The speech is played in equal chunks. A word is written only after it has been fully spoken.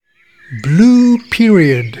Blue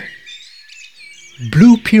period.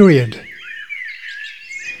 Blue period.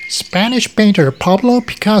 Spanish painter Pablo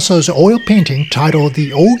Picasso's oil painting titled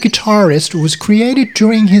The Old Guitarist was created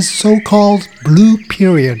during his so-called Blue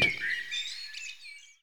period.